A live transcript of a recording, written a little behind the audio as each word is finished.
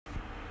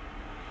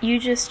You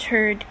just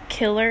heard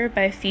Killer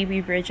by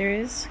Phoebe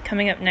Bridgers.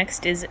 Coming up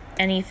next is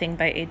Anything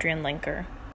by Adrian Lenker.